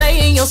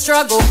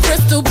struggle.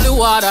 Crystal blue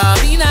water,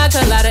 pina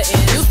colada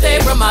in. You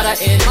stay Ramada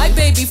in. My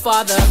baby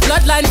father,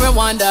 bloodline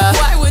Rwanda.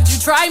 Why would you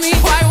try me?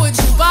 Why would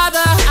you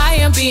bother? I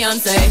am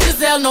Beyonce,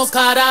 Giselle knows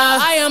Carter.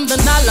 I am the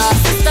Nala,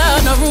 sister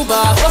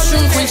Naruba,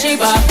 Oshun Queen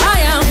Sheba. I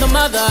am the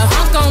mother,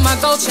 hunk on my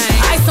gold chain,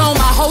 ice on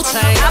my whole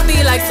chain. I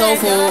be like soul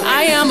food,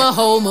 I am a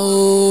whole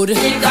mood. When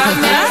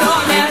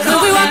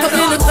we walk up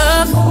in the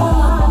club,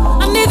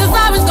 I need the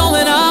sirens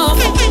going off,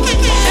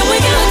 and we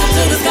can look up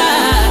to the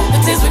sky. The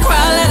tears we cry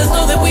let us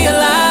know that we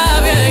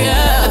alive, yeah,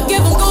 yeah. I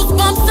give them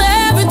goosebumps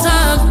every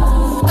time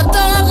I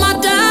throw up my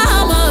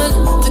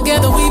diamond.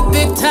 Together we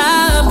big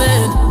time,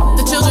 and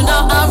the children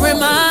are a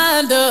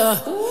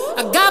reminder.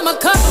 I got my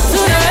cup to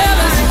the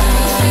heavens.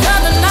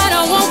 Another night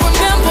I won't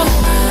remember.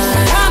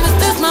 Promise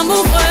this my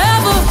move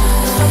forever.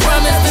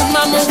 Promise this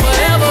my move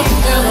forever.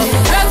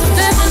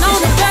 Representation on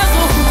the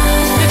bezel.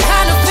 The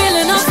kind of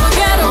feeling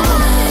unforgettable.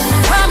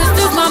 Promise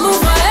this my move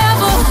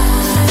forever.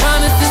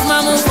 Promise this my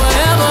move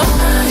forever.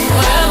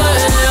 Forever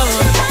and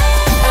ever.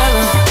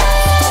 Ever.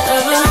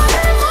 Ever.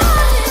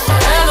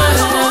 Ever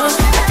and ever.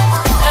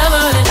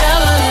 Ever and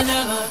ever and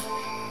ever.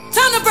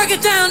 Time to break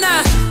it down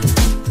now.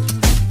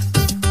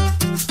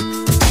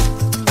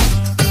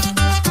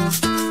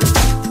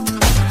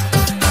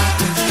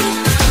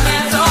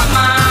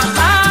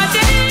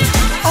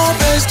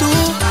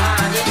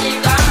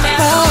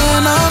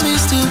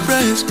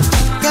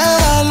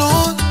 Get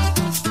alone,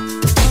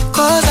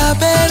 cause I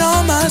bet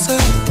on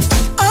myself.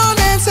 I'm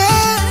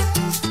dancing,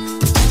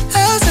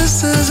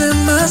 sisters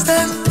in my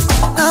steps.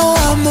 Now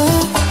I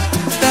move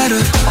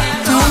better.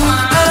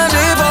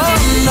 Energy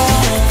burning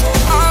on.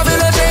 I feel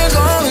the change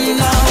going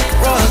now.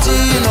 Royalty,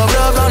 you know,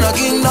 blood from the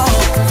kingdom.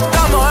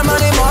 Got more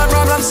money, more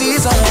problems,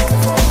 season.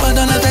 But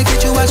don't let that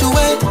get you out your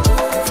way.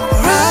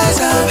 Rise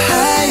up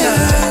higher.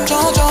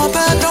 Don't jump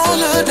and don't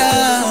look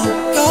down.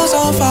 You're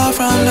so far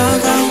from the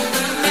ground.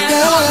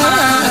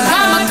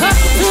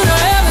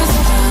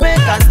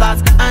 Make a start,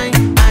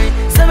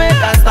 say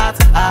make a start,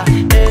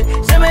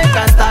 say make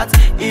a start.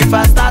 If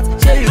I start,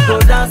 say you go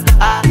dance,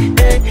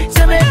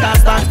 say make a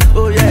start.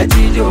 Oh yeah,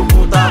 Gijo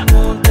Punta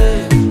Punte,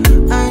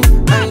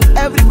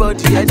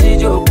 everybody, yeah,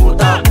 Gijo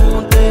Punta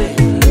Punte.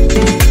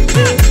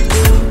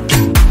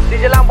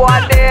 DJ Lambo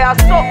Ade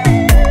Aso,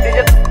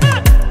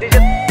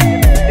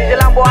 DJ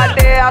Lambo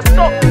Ade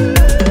Aso.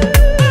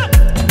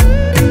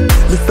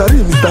 Mr.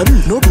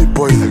 Lee, no be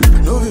poison.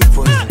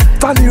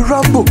 Fanny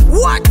Rambo,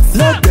 what?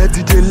 Let the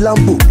DJ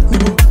Lambo.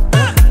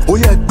 Oh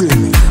yeah,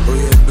 baby.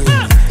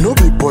 No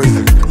be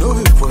poison.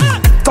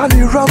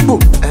 Fanny Rambo,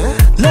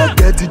 let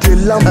the DJ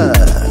Lambo.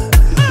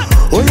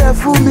 Oh yeah,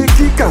 for me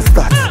kick and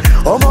start.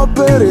 I'm a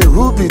berry,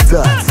 who be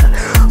that?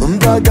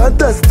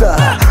 Mbaganta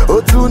star,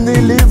 Otuni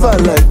liver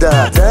like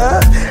that,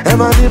 eh?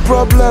 Am I the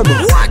problem?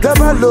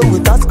 Never low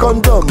with that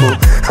condom.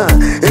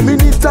 Emi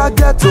ni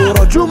target,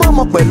 Roju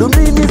mama pẹ̀lú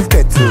mini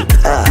skirt.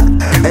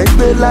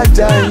 Ẹgbẹ́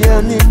lajà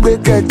yẹn ní pé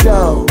kẹjà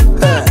o.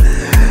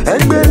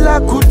 Ẹgbẹ́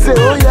lakute,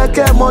 ó yẹ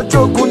kẹ́ mọ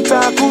jogun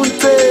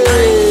takunte.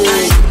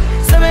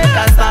 Say make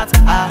I start,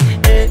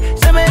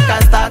 say make I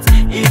start.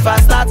 If I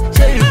start,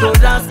 say you go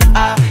dance,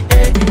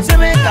 say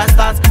make I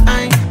start,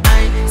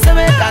 say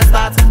make I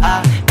start,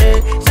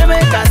 say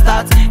make I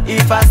start.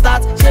 If I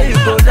start, say you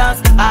go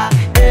dance,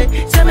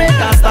 say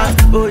make I start.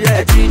 Oh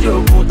yeah,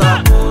 Gijo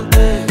Punta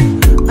Punte,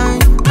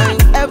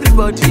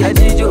 everybody, yeah,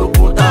 Gijo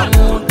Punta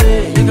Punte.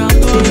 You can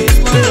do it,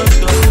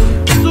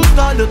 you too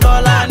tall to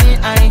tallani,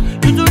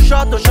 you too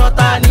short to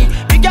shortani.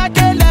 You get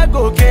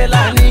Lego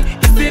Kelani,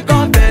 you speak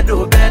on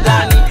bedo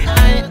bedani.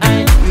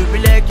 You be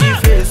like you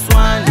face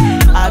one,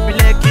 I be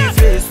like you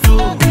face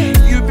two.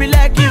 You be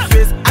like you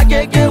face, I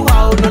get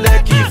wow, no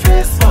like you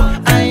face four.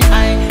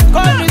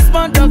 Call me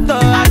smart doctor,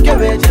 I get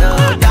with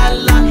your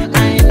gala.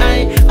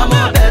 I'm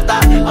a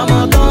better, I'm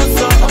a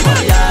dancer, I'm a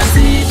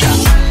yazida.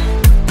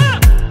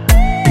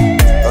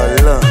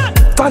 Allah,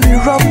 Fanny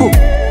Rambo,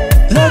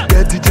 let the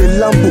DJ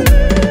Lambo.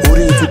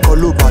 Ori to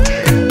call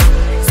battery.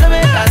 Say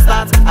make I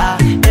start,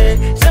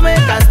 say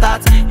make I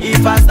start.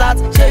 If I start,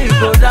 say you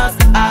go dance,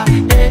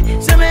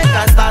 say make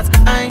I start,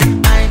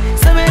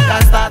 say make I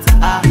start,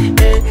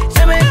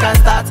 say make I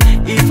start.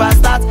 If I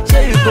start,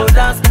 say you go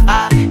dance,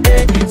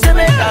 say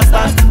make I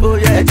start. Oh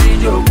yeah,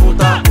 Gijo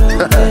Punta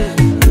Punte,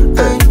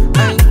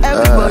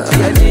 everybody,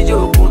 yeah, Gijo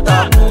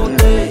Punta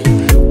Punte.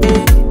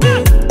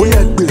 Oh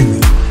yeah, baby,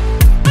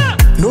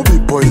 no be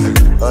poison.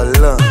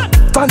 Allah,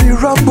 Fanny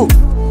Rambo,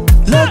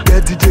 let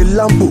the DJ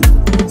Lambo.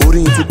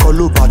 Ori to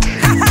call battery.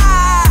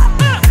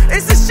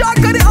 It's the shark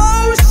of the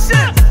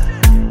ocean.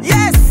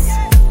 Yes,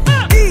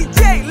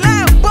 DJ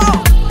Lambo.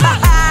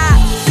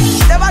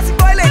 Never see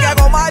boy like I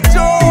go my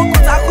joke.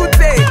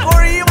 Kutakute,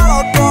 Kori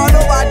Maloto,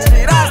 no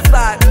battery. That's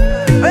that.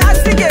 But I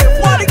think it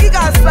 40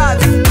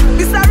 gigahertz.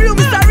 Mr.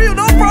 Real,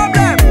 no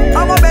problem.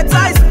 I'm a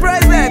better is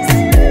present.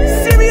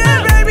 See me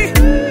here, baby.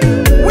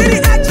 We the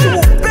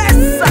actual best.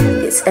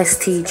 It's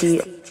STG.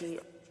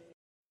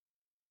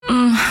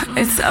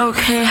 It's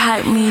okay,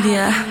 hype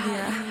media.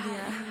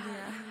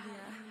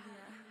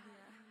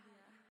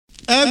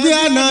 Ẹgbẹ́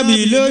Ànábì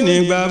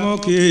lónìí gba mọ́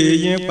kí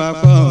yín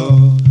papọ̀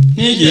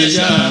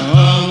níjẹ̀ṣà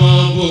ọmọ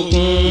bò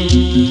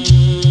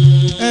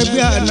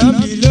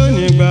ànábì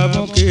lónìí gbà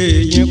mú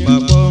kéèyàn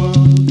papọ̀.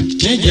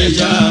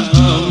 níjẹ̀jà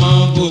ọmọ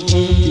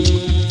bòkun.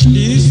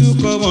 Ìṣù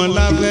kọ́mọ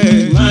lábẹ́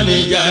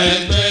máníjà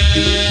ẹgbẹ́.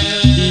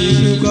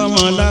 ìṣù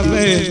kọ́mọ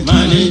lábẹ́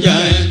máníjà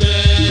ẹgbẹ́.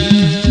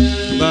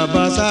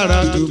 bàbá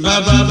Sàràtù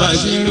bàbá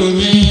Bàṣírù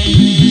mi.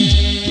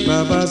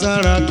 bàbá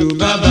Sàràtù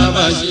bàbá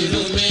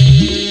Bàṣírù mi.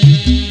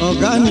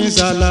 ọ̀gá ní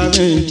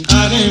Sàlámì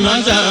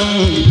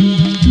àrímàṣàmù.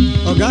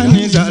 ọ̀gá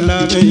ní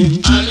Sàlámì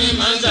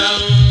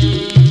àrímàṣàmù.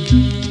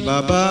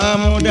 bàbá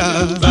Amúdà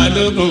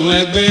balógun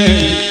ẹgbẹ́.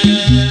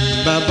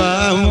 bàbá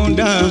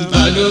Amúdà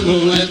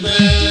balógun ẹgbẹ́.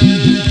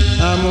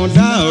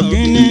 Àmúdà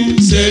Ògínní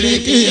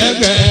sẹ́ríkì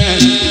ẹgbẹ́.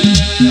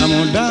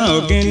 Àmúdà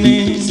Ògínní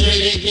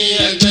sẹ́ríkì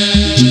ẹgbẹ́.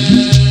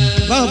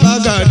 bàbá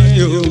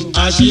Gàníyò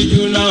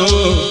àṣìjú náà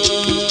o.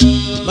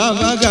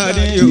 bàbá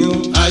Gàníyò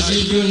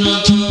àṣìjú náà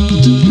o.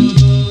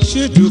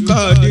 Ṣítù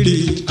Kádìrì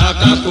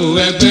àkàkò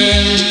ẹgbẹ́.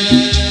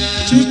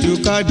 Ṣítù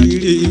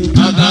Kádìrì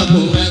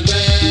àkàkò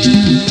ẹgbẹ́.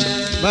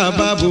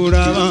 bàbá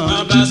Bùràmọ́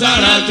bàbá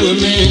Sàràtù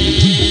mi.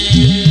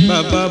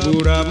 bàbá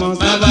Bùràmọ́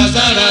bàbá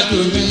Sàràtù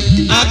mi.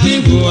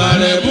 akíbo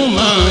Àrẹ̀mú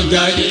máa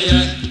jayé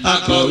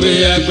akọ̀wé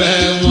ẹgbẹ́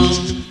wọn.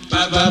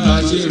 bàbá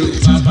Bàṣírù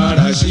bàbá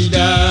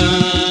Ràṣídà.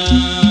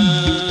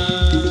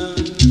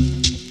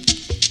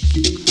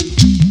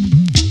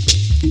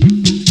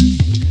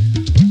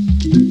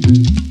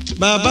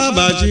 bàbá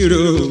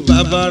Bàṣírù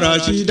bàbá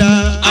Ràṣídà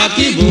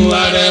akíbo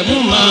Àrẹ̀mú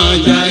máa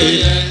jayé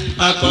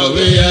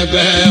akọ̀wé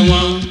ẹgbẹ́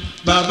wọn.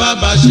 bàbá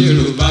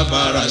Bàṣírù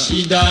bàbá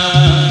Ràṣídà.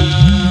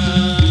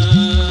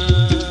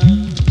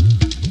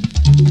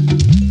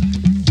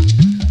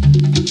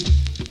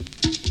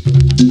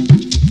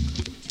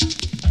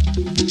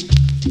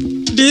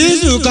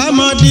 Dísù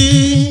Kámọ́dí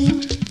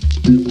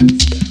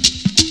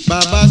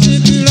bàbá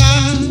Síkírà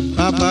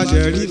bàbá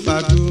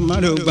Ṣẹ̀rífàtù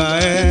mádògbà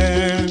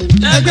ẹ̀.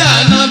 ẹgbẹ́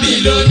ànábì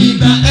ló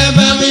nígbà ẹ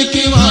bá mi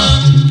kí wọn.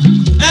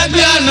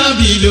 ẹgbẹ́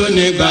ànábì ló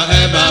nígbà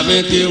ẹ bá mi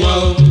kí wọn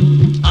o.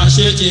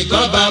 àṣetì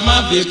kọ́ba má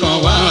fi kàn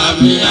wá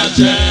àmì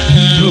àṣẹ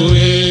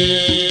òwe.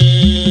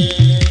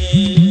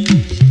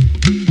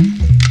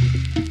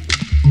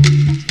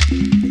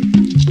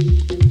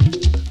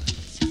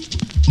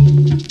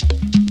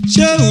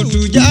 Ṣéhù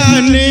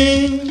Tìjàní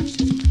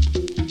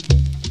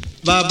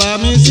bàbá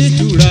mi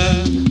Síkírà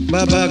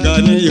bàbá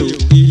Gàníyò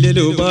ilé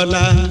ló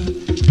bọ́lá.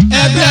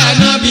 ẹgbẹ́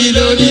ànábì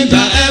ló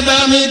nígbà ẹ bá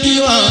mi kí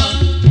wọn.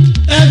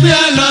 ẹgbẹ́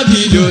ànábì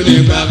ló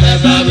nígbà ẹ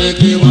bá mi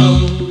kí wọn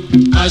o.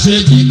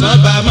 àṣetì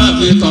kọ́ba má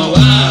fi kàn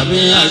wá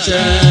àmì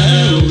àṣẹ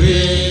òwe.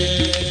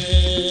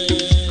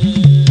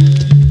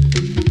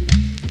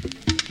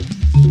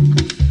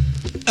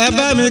 ẹ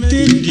bá mi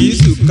kí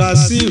Dísù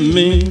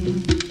Kásímì.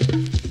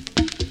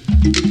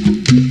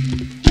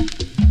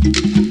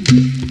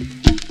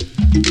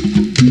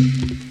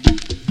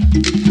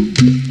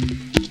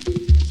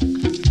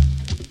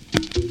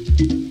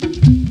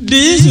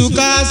 Dísù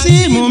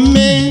Kásímù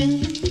mi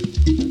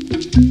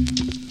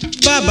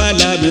bàbá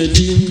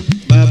Lámìdí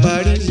bàbá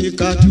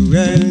Rísíkátù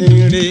ẹni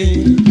rè.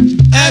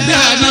 ẹgbẹ́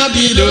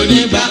ànábì ló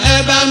nígbà ẹ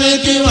bá mi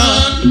kí wọn.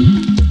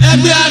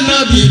 ẹgbẹ́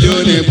ànábì ló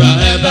nígbà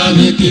ẹ bá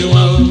mi kí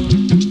wọn o.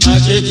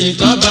 àṣetì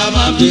kọ́ba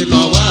má fi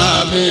kàn wá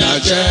àmì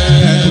àṣẹ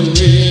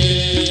òwe.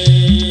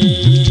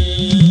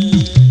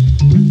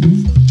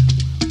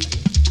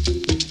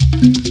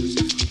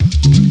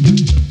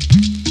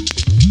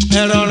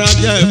 ẹ rọra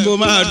jẹ́ kó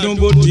máa dún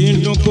bó ti ń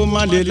dún kó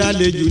má lè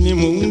lálejò ni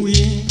mò ń wí.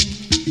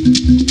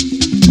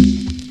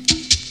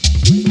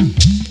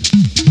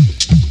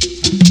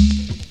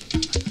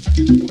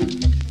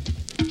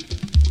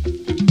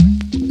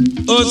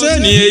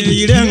 Òsèní èjì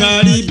rẹ̀ ń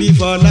arí bí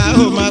Fọlá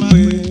ó máa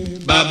pè.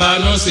 bàbá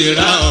nù sí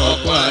ra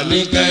ọkọ̀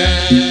Àníkẹ́.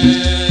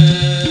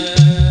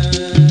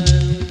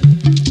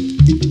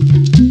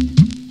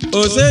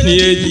 Òsèní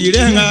èjì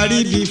rẹ̀ ń arí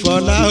bí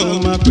Fọlá ó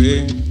máa pè.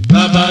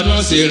 bàbá nù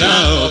sí ra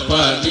ọkọ̀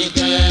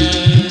Àníkẹ́.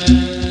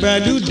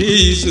 Pẹ̀lú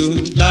Dísù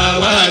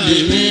Làwálì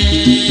mi.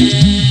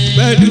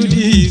 pẹ̀lú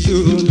Dísù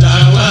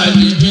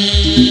Làwálì mi.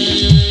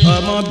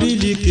 ọmọ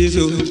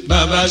Bílíkísù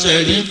bàbá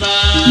Ṣẹ̀rífà.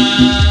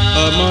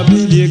 ọmọ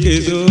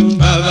Bílíkísù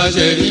bàbá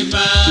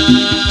Ṣẹ̀rífà.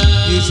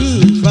 Yusuf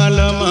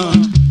Falọmọ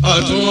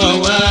ọ̀tún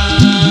ọ̀wá.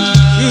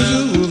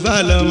 Yusuf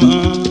Falọmọ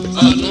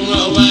ọ̀tún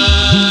ọ̀wá.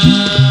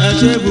 ẹ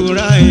ṣé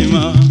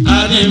Bùráìmọ̀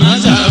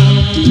àrímàṣàmù.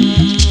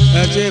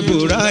 ẹ ṣé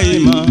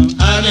Bùráìmọ̀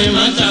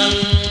àrímàṣàmù.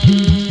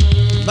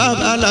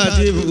 bàbá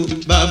Látìfù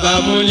bàbá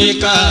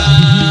Múlíkà.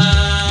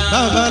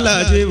 bàbá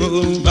Látìfù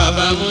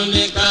bàbá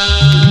Múlíkà.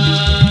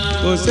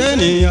 kò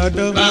sẹ́niyàn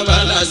dọ́ bàbá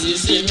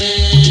Lásìsì mi.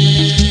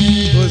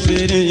 kò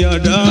sẹ́niyàn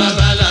dọ́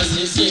bàbá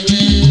Lásìsì mi.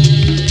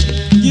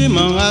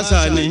 Jímọ̀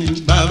Hásánì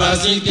bàbá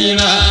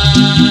Síkírà.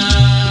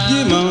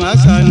 Jímọ̀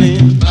Hásánì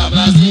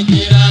bàbá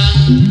Síkírà.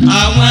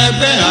 àwọn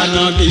ẹgbẹ́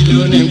ànábì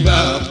ló nígbà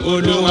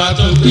Olúwa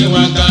tó gbé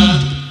wọn ká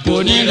kò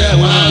ní rẹ̀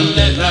wọ́n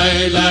lẹ̀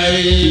láéláé.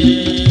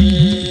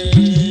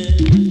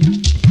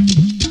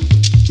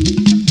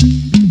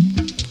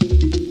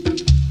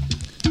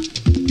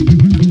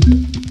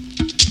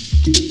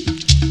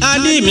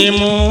 Alimi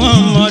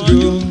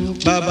Muhammadu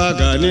bàbá bàbá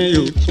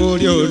Ganiyu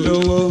orí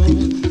olówó.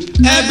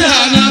 ẹgbẹ́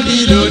ànábì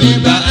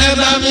lónígbà ẹ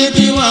bá mi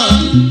kí wọ́n.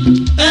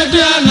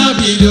 ẹgbẹ́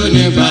ànábì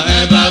lónígbà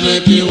ẹ bá mi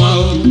kí wọ́n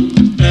o.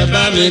 ẹ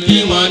bá mi kí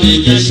wọ́n ní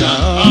Ìjẹ̀ṣà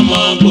ọmọ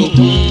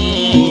Òbòkun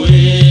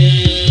òwe.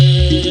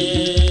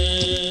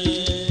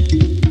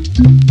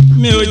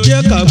 mi ò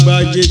jẹ́ kàgbà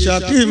Ìjẹ̀ṣà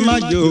kí n má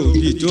jò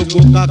òbí tó gbó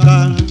káká.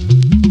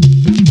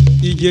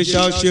 Ìjẹ̀ṣà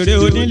òṣèré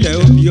onílẹ̀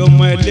òbí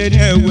ọmọ ẹlẹ́ni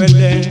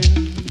ẹ̀wẹ́lẹ́.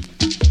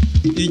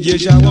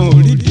 Ìjẹ̀ṣà wọn ò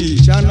rí di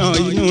ìṣáná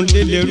inú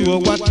lélẹ́rú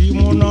ọwá tí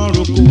múná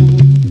roko.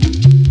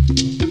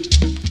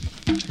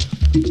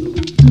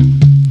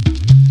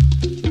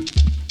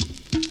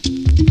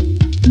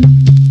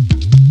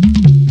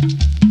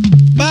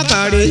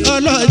 Bákàrè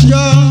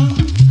ọlọ́jọ́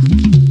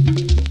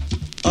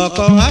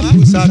ọkọ̀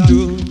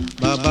àfúsàtò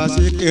bàbá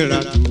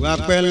Síkírátù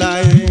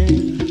apẹ́láyé.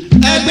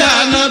 ẹgbẹ́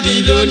ànábì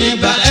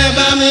lónígbà ẹ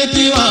bá mi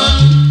kí wọ́n.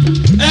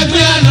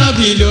 ẹgbẹ́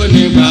ànábì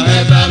lónígbà ẹ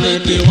bá mi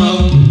kí wọ́n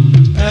o.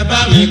 ẹ bá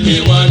mi kí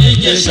wọ́n ní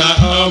Ìjẹ̀ṣà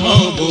ọmọ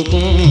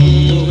Òbòkun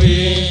òwe.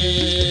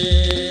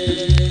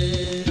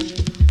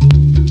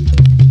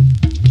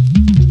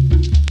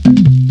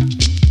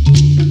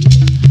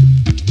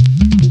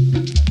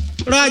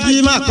 Rájí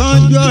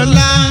Mákànjú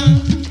ọlá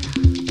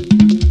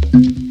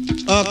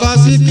ọkọ̀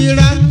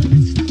Síkírá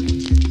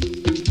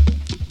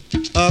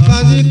ọkọ̀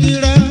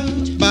Síkírá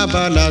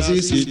bàbá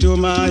Lásìsì tó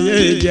máa yé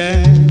jẹ.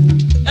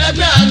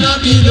 ẹgbẹ́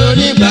ànábì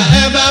lónígbà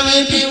ẹ bá mi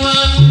kí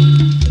wọ́n.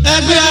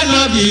 ẹgbẹ́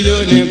ànábì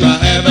lónígbà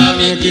ẹ bá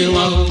mi kí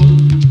wọ́n o.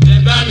 ẹ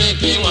bá mi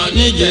kí wọ́n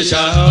ní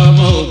Ìjẹ̀ṣà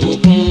ọmọ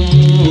Òbòkun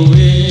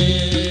òwe.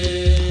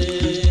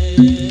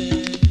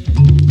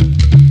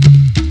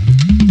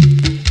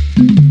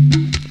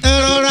 ẹ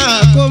rọra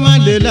kó má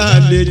lè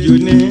lálejò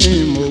ní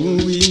mò ń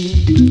wí.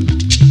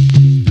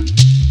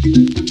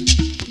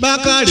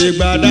 Bákàrè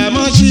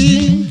Gbàdámọ́sí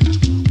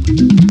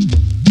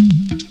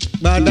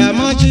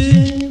Gbàdámọ́sí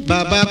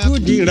bàbá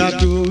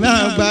Kúdírátù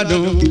máa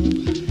gbádùn.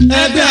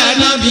 ẹgbẹ́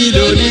ànábì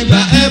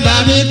lónígbà ẹ bá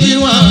mi kí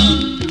wọ́n.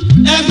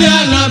 ẹgbẹ́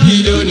ànábì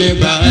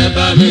lónígbà ẹ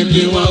bá mi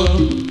kí wọ́n o.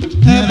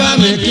 ẹ bá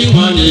mi kí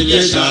wọ́n ní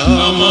Ìjẹ̀ṣà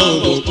ọmọ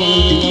Òbòkun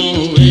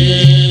òwe.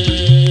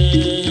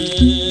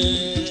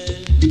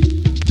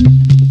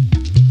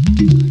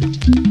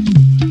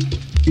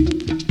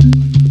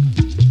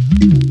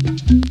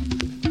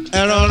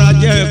 ẹ rọra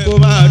jẹ́ kó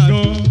máa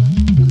dún.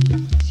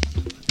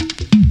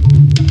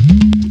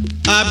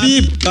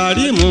 Habib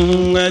Karimu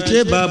ẹ ṣe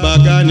bàbá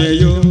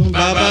Ganiyu.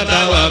 bàbá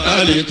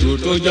Tawakalitu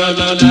tó jọ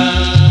lọ́lá.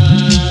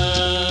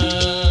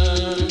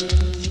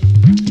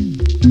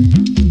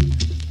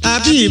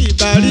 Habib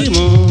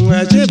Karimu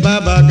ẹ ṣe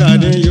bàbá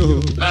Ganiyu.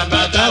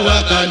 bàbá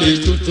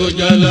Tawakalitu tó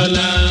jọ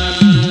lọ́lá.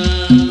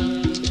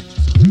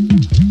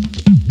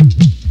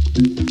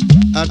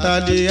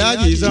 Àtàdé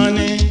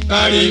Àjìsánní.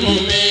 Karimu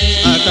mi.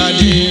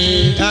 Àtàdé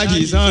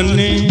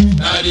Àjìsánní.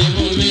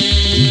 Karimu mi.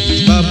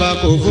 Bàbá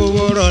kò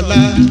fowó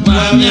rọlá.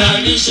 wà mí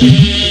àríṣe.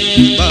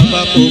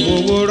 Bàbá kò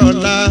fowó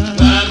rọlá.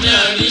 wà mí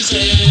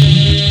àríṣe.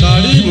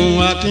 Karimu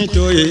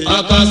Akíntóyè.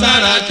 ọkọ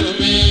Sáràtù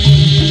mi.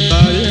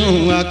 Karimu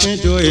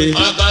Akíntóyè.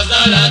 ọkọ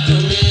Sáràtù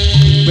mi.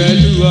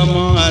 Pẹ̀lú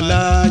ọmọ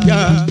alájà.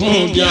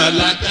 Múbi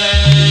Àlàkẹ́.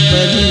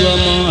 Pẹ̀lú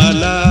ọmọ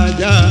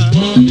alájà.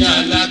 Múbi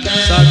Àlàkẹ́.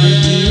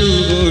 Sàbìtì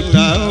òun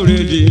ta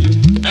òrèdè.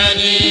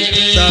 ẹni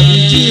rè.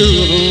 Sàbìtì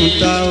òun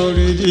ta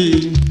òrèdè.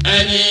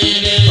 ẹni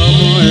rè.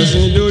 Ọmọ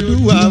ẹ̀sìn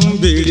lolúwa ń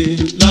béèrè.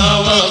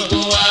 lọ́wọ́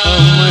kún wa.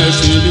 Ọmọ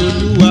ẹ̀sìn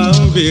lolúwa ń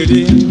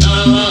béèrè.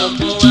 lọ́wọ́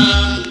kún wa.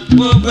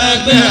 gbogbo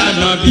ẹgbẹ́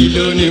ànábì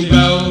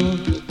lónígbà o.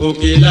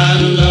 òkè là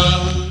ń lọ.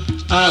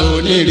 a ò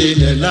ní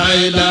ìrẹ̀lẹ̀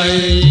láéláé.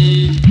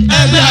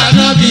 ẹgbẹ́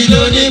ànábì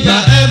lónígbà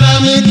ẹ bá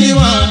mi kí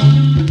wọ́n.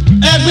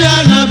 ẹgbẹ́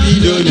ànábì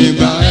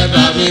lónígbà ẹ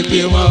bá mi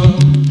kí wọ́n.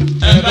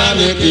 ẹ bá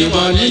mi kí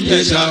wọ́n ní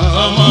Ìjẹ̀ṣà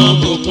ọmọ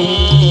Òbòkun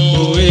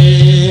òwe.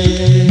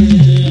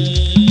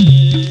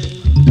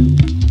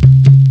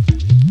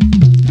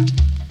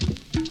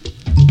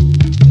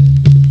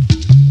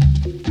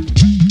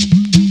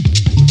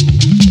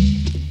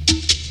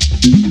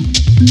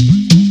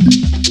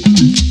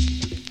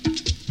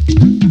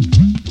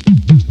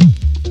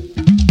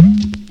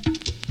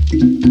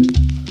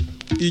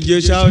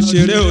 Ìjẹ̀ṣà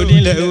òṣèré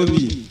onílẹ̀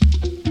òbí.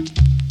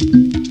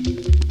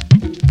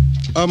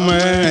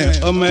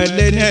 ọmọ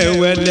ẹlẹ́ni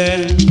ẹ̀wẹ́lẹ́.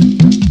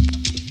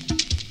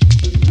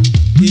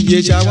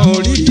 Ìjẹ̀ṣà wọn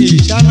oríṣi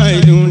ìṣáná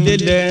ìlú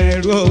lélẹ̀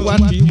ẹ̀rọ wá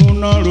ti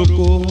múná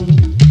roko.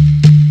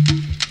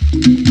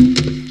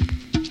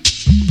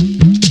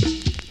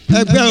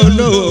 Ẹgbẹ́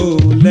olóò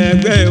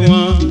lẹ́gbẹ́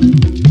wọn.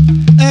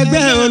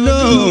 Ẹgbẹ́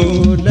olóò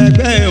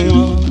lẹ́gbẹ́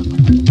wọn.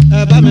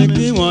 Ẹ bá mi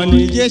kí wọn ní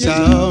Ìjẹ̀ṣà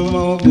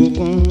ọmọ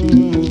Òbòkun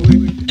òwe.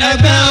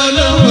 ẹgbẹ́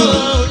olówó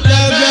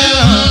lẹ́gbẹ́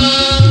wọn.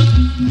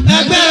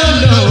 ẹgbẹ́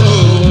olówó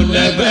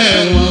lẹ́gbẹ́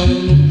wọn.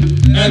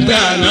 ẹgbẹ́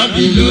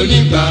ànábì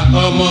lónígbà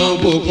ọmọ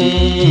Òbòkun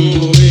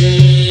òwe.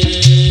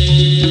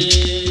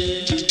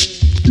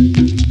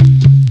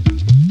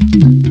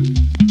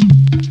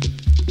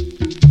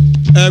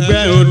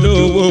 Ẹgbẹ́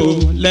olówó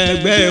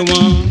lẹ́gbẹ́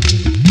wọn.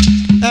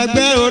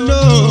 Ẹgbẹ́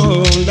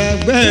olówó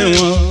lẹ́gbẹ́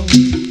wọn.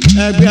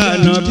 Ẹgbẹ́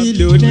ànábì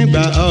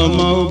lónígbà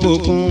ọmọ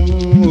Òbòkun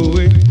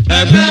òwe.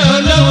 ẹgbẹ́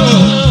olówó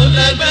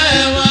lẹ́gbẹ́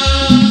wọn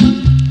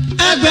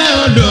ẹgbẹ́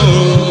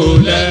olówó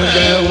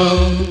lẹ́gbẹ́ wọn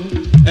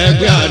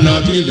ẹgbẹ́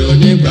ànábì ló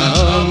nígbà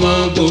ọmọ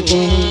gbogbo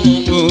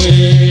òwe.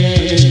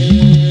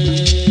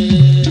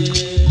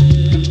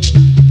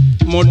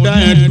 mo dá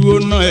ẹ dúró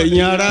náà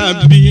ẹ̀yin ará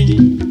bí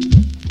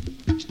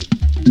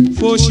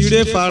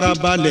fóṣìrè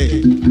farabalẹ̀.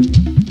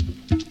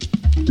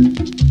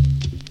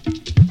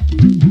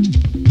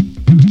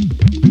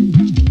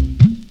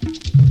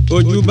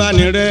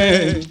 ojúbánirẹ́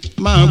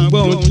máa gbọ́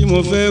ohun tí mo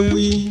fẹ́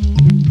wí.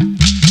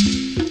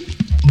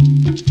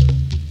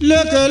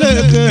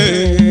 lékeleke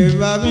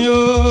bàmí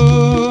o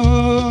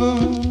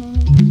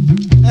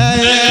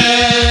ẹyẹ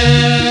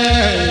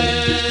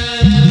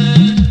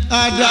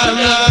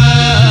àdàbà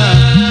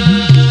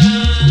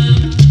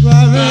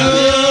bàmí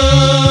o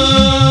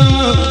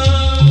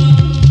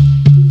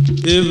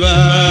ìbà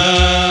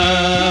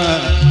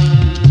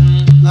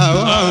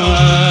àwọn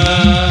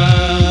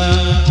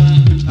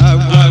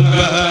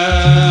àgbààgbà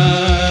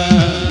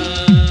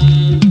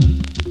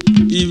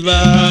ìbà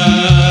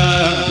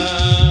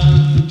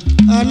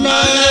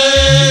aláyé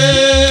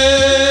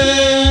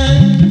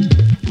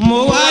mo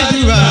wá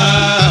jìbà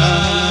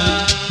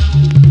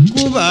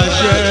kúbà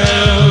ṣe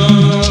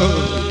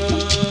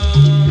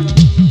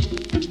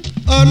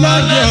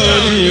ọlọ́jọ́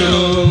orí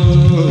o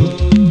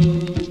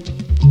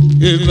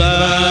ìbà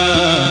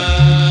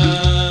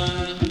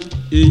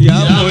ìyá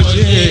mo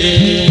ṣe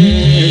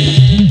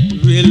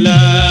fìlà.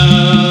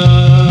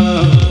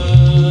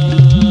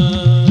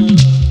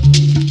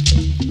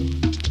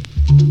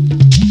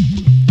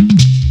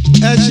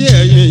 ẹ ṣé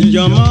ẹ̀yin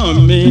ìjọmọ́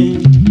mi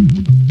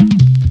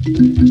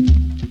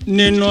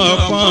nínú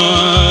ọpọ́n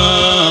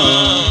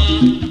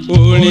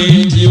orin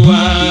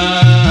tiwa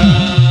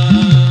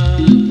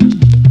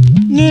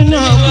nínú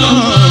ọpọ́n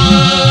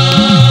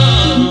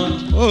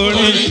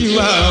orin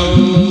tiwa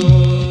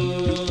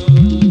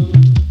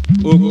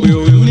òpè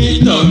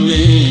onítọ̀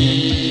mi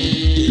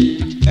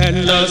ẹ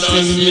lọ sí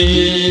mi.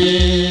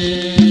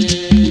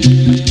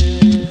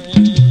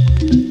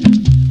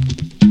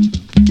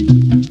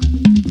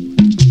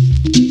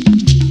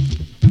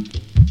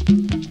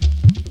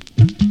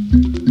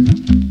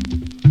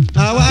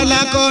 àwa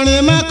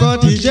lakọrin mákọ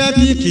tí jẹ́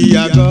bí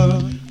kìyàgọ́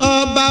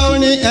ọba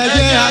orin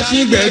ẹgbẹ́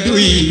aṣígbẹ̀dù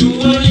ìlú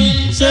orin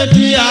ṣé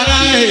ti ara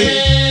ẹ̀.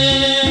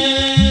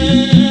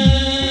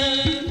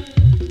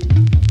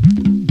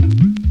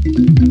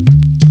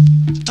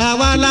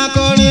 àwa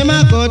lakọrin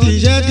mákọ tí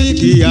jẹ́ bí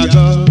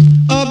kìyàgọ́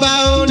ọba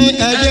orin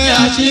ẹgbẹ́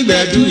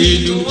aṣígbẹ̀dù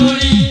ìlú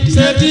orin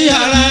ṣé ti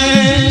ara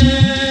ẹ̀.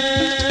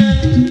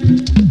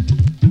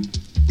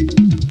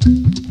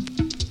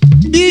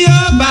 bí ó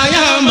bá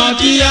yá ọmọ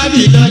tí yá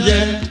bì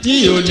lọ́jẹ́ tí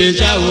ò lè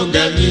ṣàwò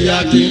gẹ̀bí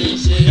akin.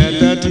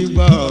 ẹ̀tẹ́ ti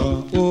gbọ́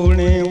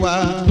orin wa.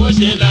 bó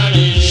ṣe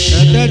lárin.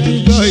 ẹ̀tẹ́ ti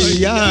gbọ́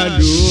ìyá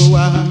àlò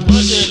wa. bó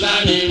ṣe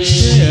lárin.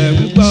 ṣé ẹ̀ ń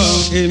gbọ́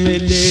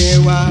emele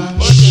wa.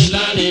 bó ṣe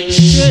lárin.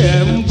 ṣé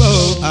ẹ̀ ń gbọ́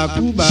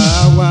àkúbà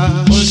wa.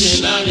 bó ṣe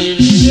lárin.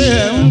 ṣé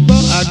ẹ̀ ń gbọ́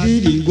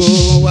àgídìgbò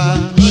wa.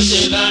 bó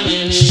ṣe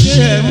lárin. ṣé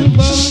ẹ̀ ń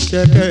gbọ́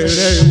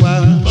ṣẹ̀kẹ̀rẹ̀ wa.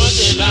 bó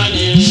ṣe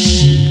lárin.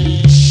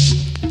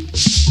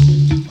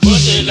 bó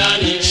ṣe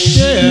lárin.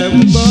 ṣé ẹ̀ ń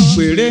gbọ́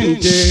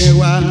pèrèǹde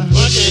wa.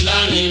 bó ṣe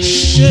lárin.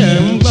 ṣé ẹ̀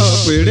ń gbọ́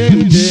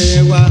pèrèǹde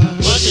wa.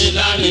 bó ṣe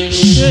lárin.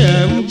 ṣé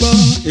ẹ̀ ń gbọ́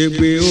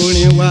ègbè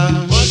orin wa.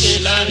 bó ṣe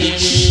lárin.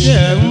 ṣé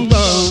ẹ̀ ń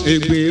gbọ́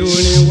ègbè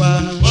orin wa.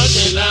 bó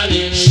ṣe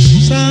lárin.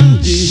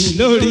 sáǹdì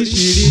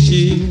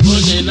lóríṣiríṣi. bó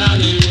ṣe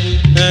lárin.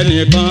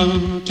 ẹnìkan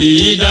kì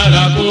í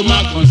dára kó má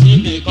kàn sí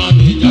nìkan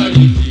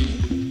méjọ́rìtì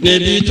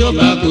níbi tó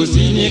bá kò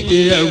sí ní kí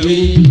ẹ wí.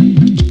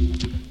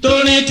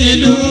 torin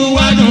tìlú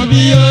wádùn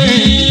bí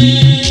oyin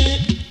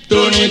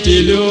torin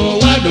tìlú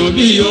wádùn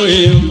bí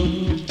oyin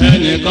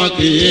ẹnìkan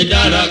kì í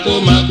dára kó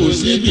má kò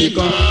síbì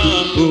kan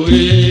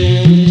òye.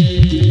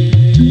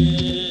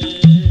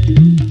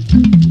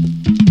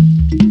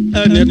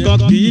 ẹnìkan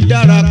kì í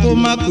dára kó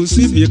má kù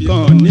síbì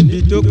kan níbi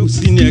tó kù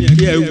sí ni ẹ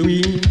kí ẹ wí.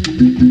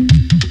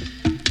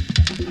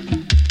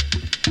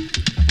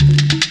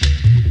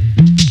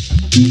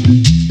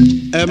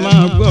 ẹ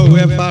máa gbọ́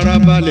ẹ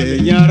farabalẹ̀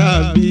ẹ̀yin ará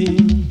bí.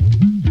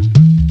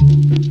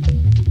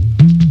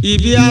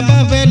 ibi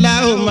abáfẹ́ la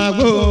ó máa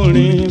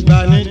gbórin gbà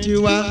ní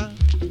tiwa.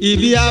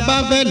 ibi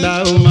abáfẹ́ la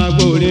ó máa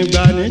gbórin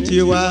gbà ní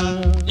tiwa.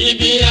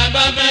 ibi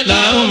abáfẹ́ la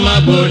ó máa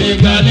gbórin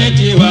gbà ní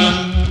tiwa.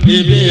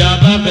 ibi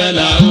abáfẹ́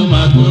la ó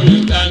máa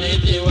gbórin gbà ní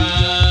tiwa.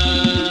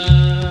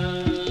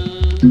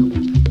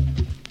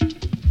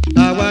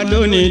 àwa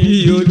ló ní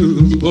díyodù.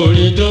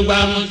 orin tó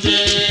gbámú ṣe.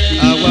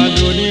 àwa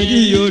ló ní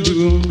díyodù.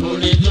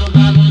 orin tó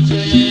gbámú ṣe.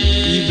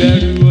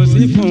 ìbẹ̀rù ò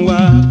sí fún wa.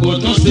 kò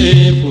tún ṣe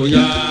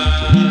fòyà.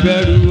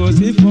 ìbẹ̀rù ò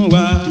sí fún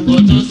wa. kò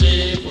tún ṣe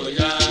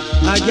fòyà.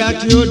 ajá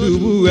tí ó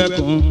dùbú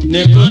ẹkùn.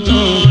 ní kò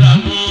tún ra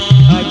mú.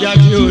 ajá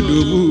tí ó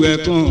dùbú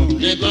ẹkùn.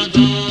 ní kò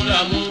tún ra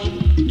mú.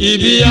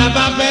 ibi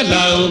abáfẹ́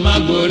la ó máa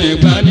gbórin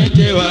gbà ní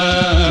tiwa.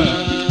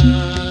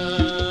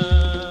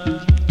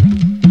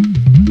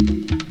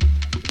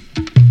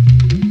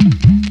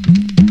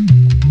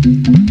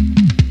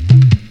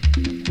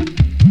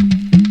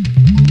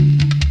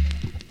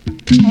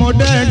 mo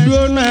dá ẹ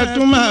dúró náà ẹ tún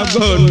tún máa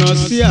gbọ̀nà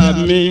sí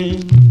àmì.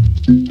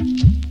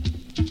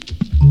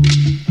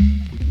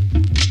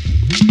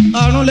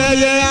 ọ̀run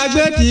lẹyẹ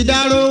agbé ti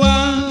dárò wá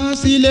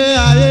sílé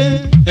ayé.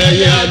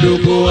 ẹyẹ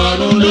àdókò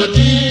ọ̀run ló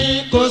ti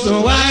kó sùn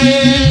wáyé.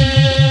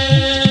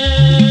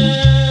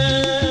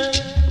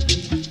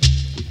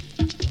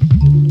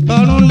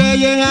 ọ̀run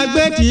lẹyẹ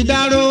agbé ti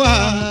dárò wá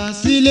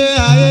sílé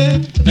ayé.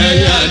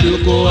 ẹyẹ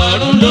àdókò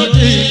ọ̀run ló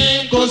ti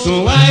kó sùn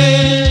wáyé.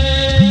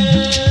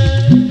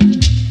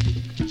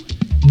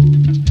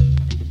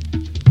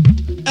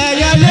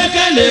 ẹyẹ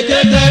lékelèké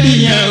tẹ́rì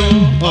yẹn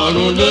o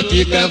ọ̀run ló ti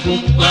kẹfún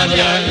wálé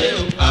ayé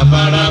o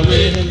àfarawé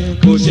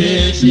kò ṣeé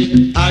ṣe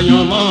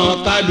àyànmọ́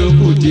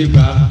kálukú ti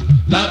gbà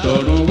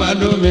látọ̀run wá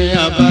lómi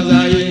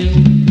àbáláyé.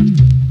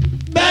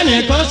 bẹ́ẹ̀ni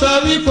kan sọ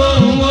wípé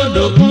òun ó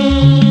dòkun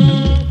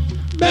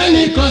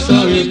bẹ́ẹ̀ni kan sọ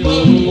wípé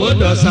òun ó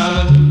dọ̀sà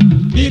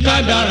bí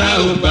kádàrá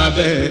ò gbà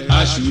bẹ́ẹ̀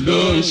àṣù ló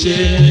ń ṣe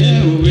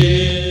òwe.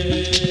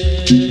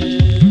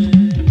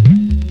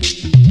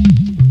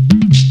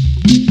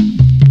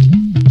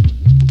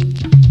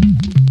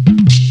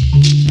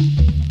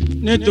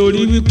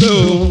 nítorí wípé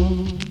òun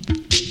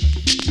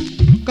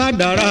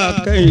kádàrá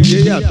Kẹ́hìndé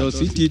yàtọ̀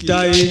sí ti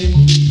Táyé.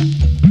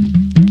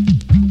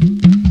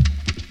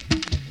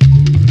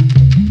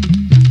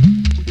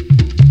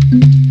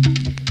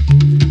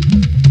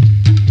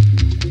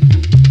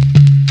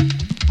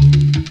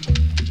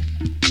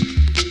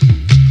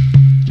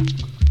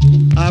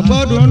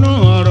 àgbọ́dúnú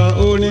ọ̀rọ̀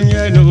orin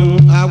ẹnu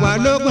àwa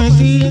ló pín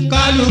sí.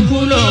 kálukú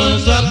ló ń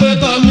sọ pé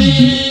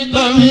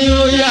kọ́mí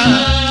ó yá.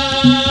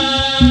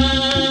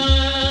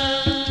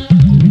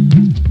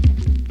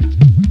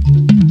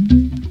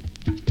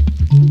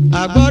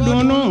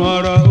 àgbọ́dúnú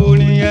ọ̀rọ̀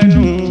orin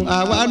ẹnu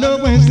àwa ló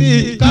pín sí.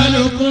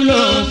 kálukú ló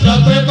ń sọ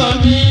pé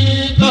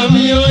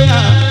kọ́mí ó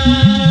yá.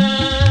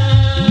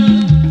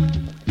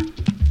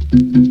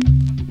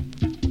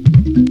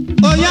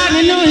 ó yá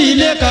nínú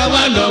ilé ká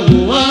wá lọ wò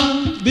wọ́n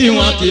bí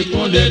wọ́n ti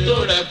kúnlé tó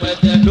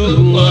rẹpẹtẹ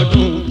lóru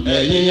ọdún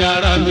ẹ̀yin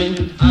ará mi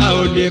a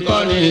ò lè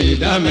kọrin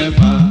ìdá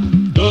mẹ́fà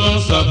tó ń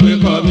sọ pé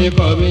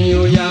kọ́mí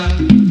ó yá.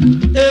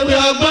 ewé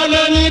ọgbọ́n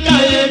ló ní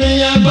káyé mi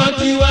agbọ́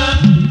tiwa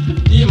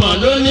ìmọ̀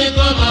ló ní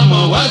kọ́ máa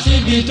mọ̀ wá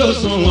síbi tó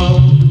sunwọ̀n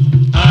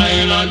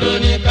àìràn ló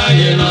ní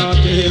káyé ràn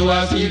kí wá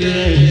sílé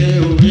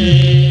òwe.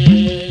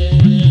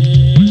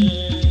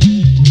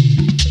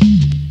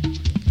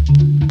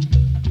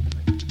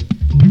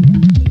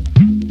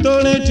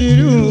 torin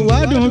tìlú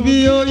wádùn bí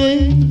oyin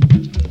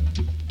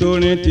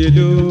torin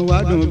tìlú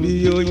wádùn bí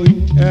oyin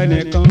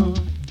ẹnìkan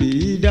kì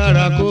í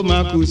dára kó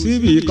máa kù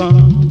síbì kan.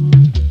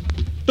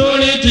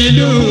 torin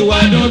tìlú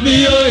wádùn bí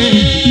oyin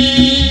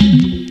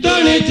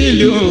torin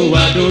tìlú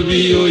wádùn bí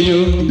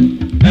oyin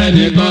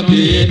ẹnìkan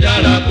kì í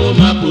dára kó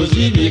máa kù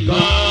síbì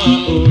kan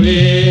òwe.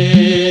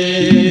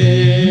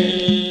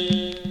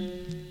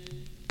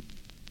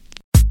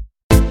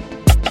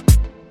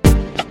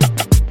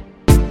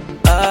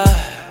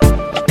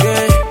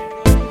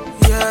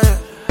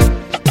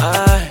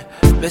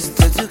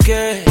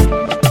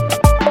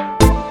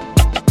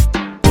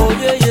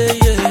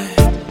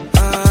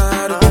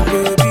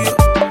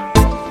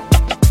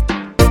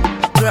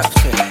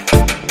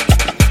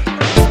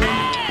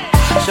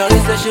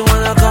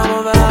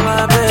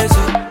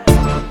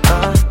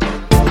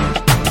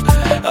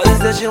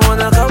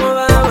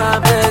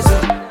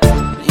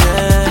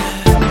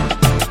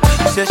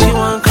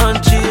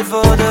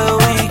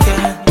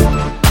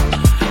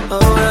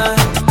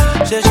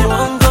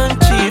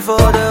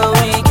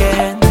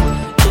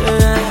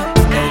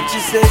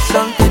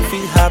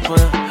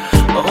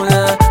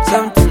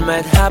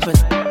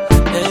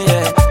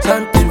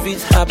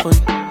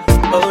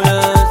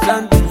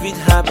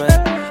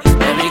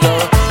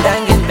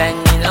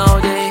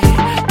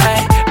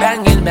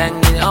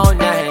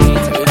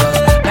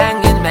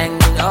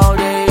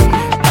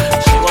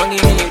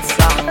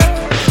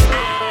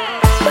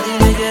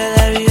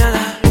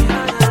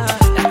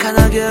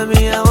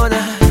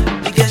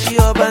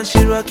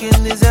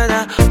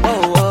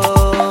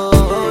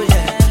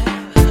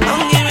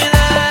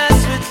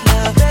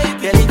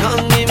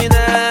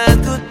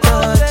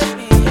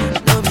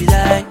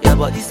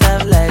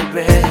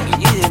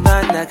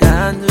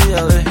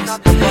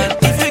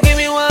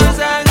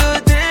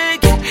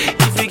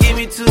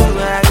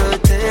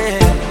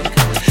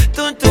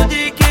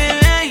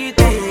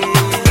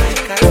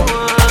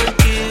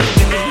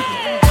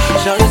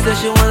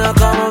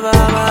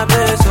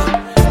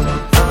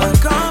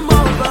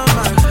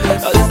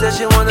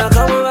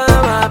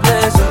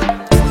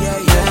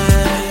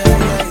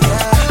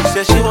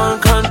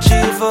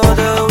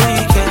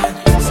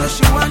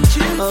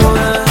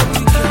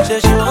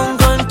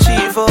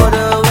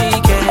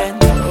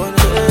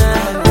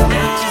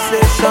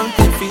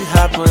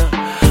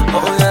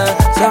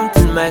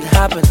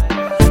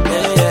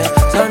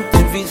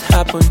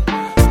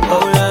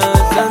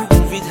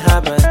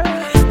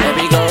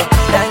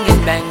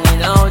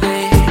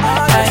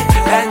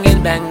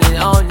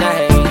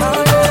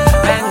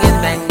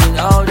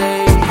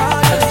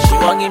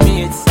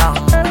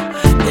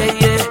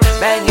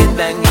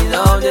 Banging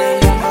all day,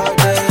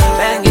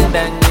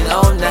 banging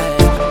all night.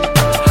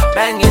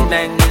 banging,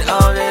 banging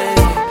all day.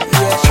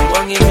 Yeah, she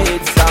won't give me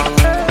it sound.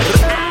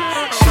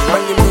 She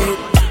won't give me it.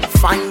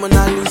 Fine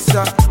Mona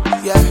Lisa,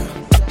 yeah.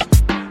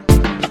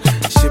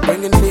 She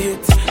bringing me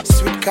it.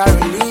 Sweet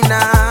Carolina,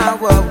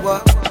 what,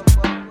 what?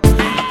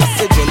 I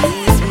said you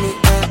lose me,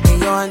 and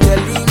you're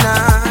Angelina,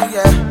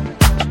 yeah.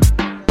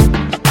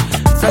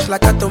 Fresh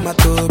like a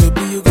tomato,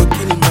 baby, you go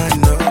kill my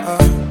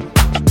love.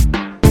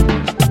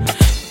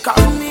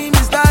 Call me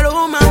Mr.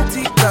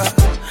 Romantica,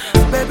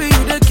 baby,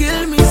 you dey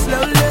kill me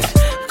slowly.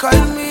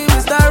 Call me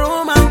Mr.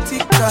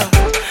 Romantica,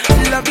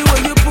 love the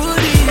way you put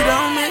it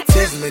on me.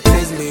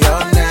 Tease me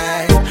all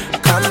night,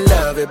 come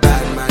love it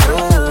by my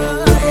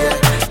own, yeah.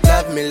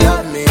 Love me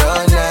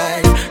all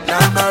night.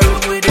 Now my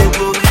room we dey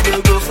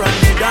go from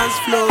the dance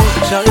floor.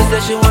 Shawty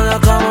said she wanna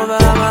come over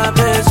my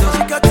place. She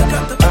got to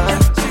come.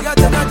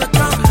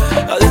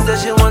 Shawty said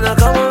she wanna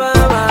come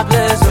over my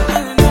place.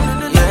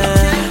 Yeah.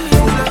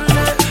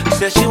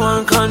 Said she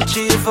want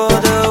country for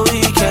the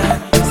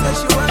weekend.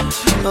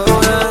 Oh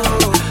yeah.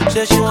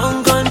 Said she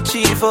want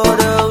country for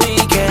the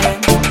weekend.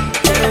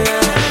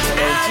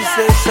 Yeah. And she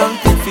said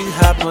something will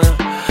happen.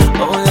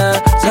 Oh yeah.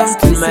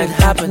 Something might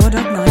happen.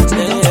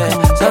 Yeah.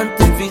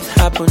 Something will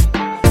happen.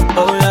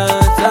 Oh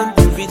yeah.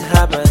 Something will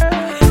happen.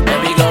 And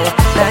we go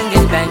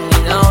banging,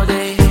 banging all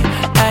day.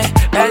 Ay,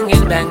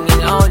 banging,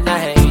 banging all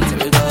night.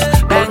 We go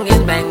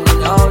banging,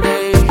 banging all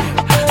day.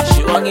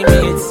 She won't give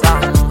me it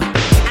sound.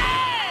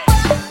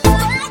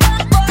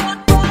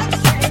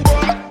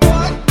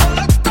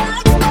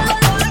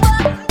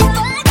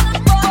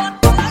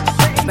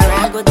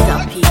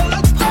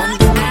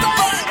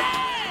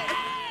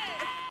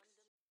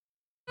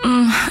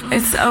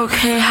 It's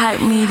okay,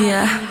 hype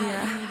media.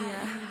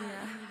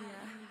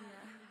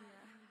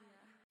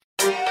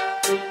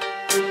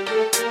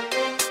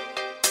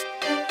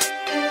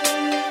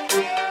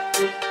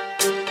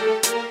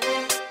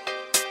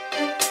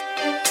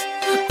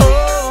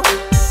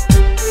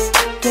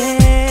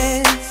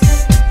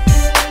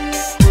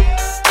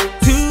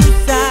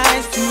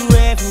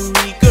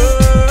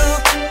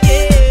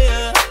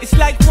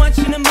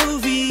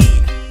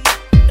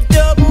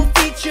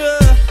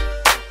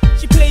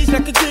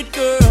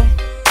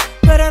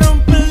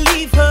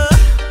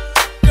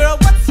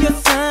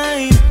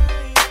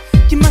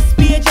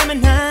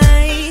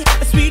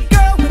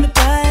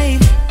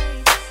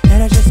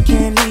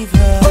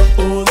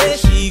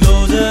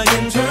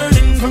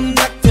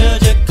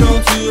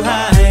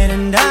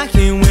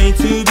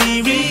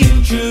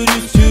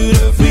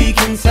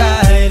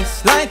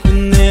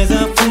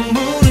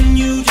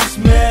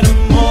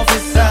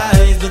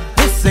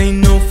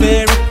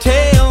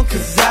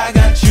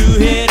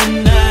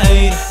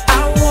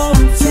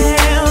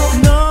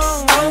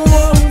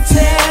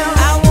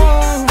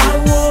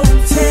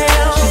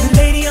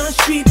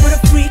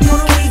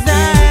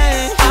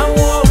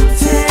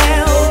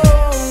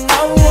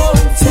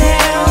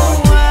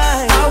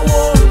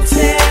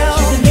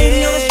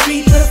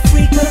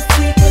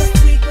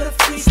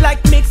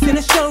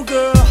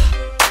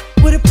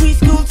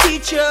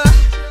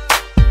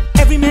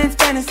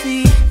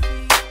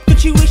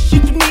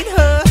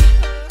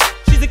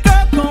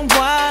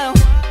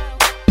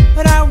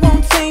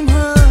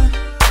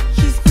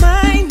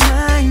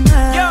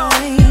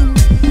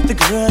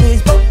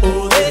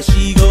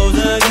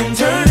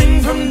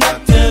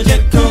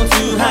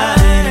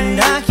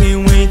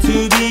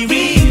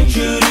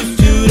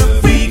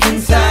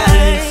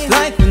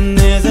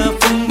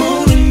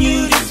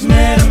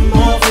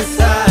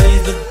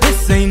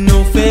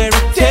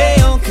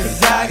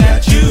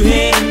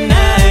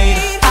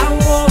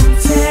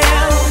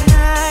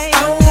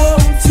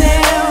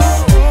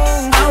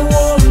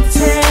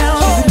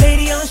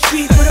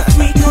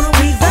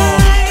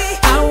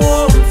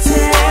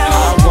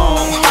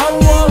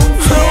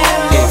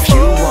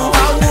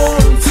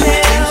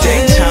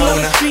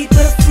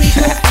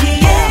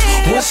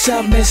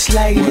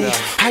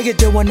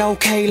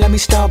 Okay, let me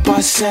start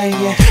by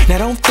saying, now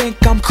don't think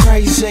I'm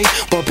crazy,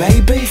 but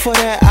baby, for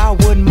that I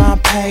wouldn't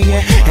mind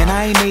paying, and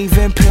I ain't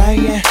even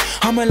playing.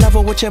 I'm in love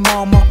with what your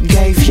mama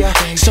gave ya,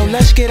 so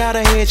let's get out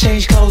of here,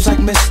 change clothes like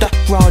Mr.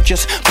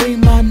 Rogers. Be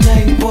my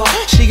neighbor,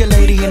 she a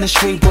lady in the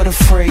street with a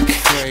freak.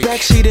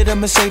 Backseat of the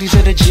Mercedes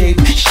or the Jeep,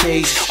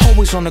 she's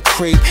always on the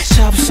creep.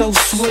 Top so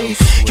sweet,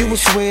 you would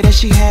swear that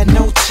she had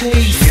no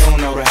teeth. You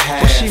don't know the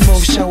half, but she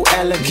moves so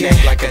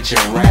elegant, like a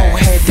giraffe. More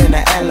head than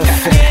an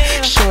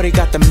elephant. Shorty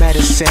got the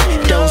medicine,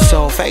 dose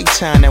off, 8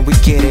 time and we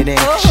get it in.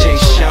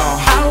 She's Sean.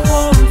 I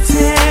won't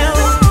tell.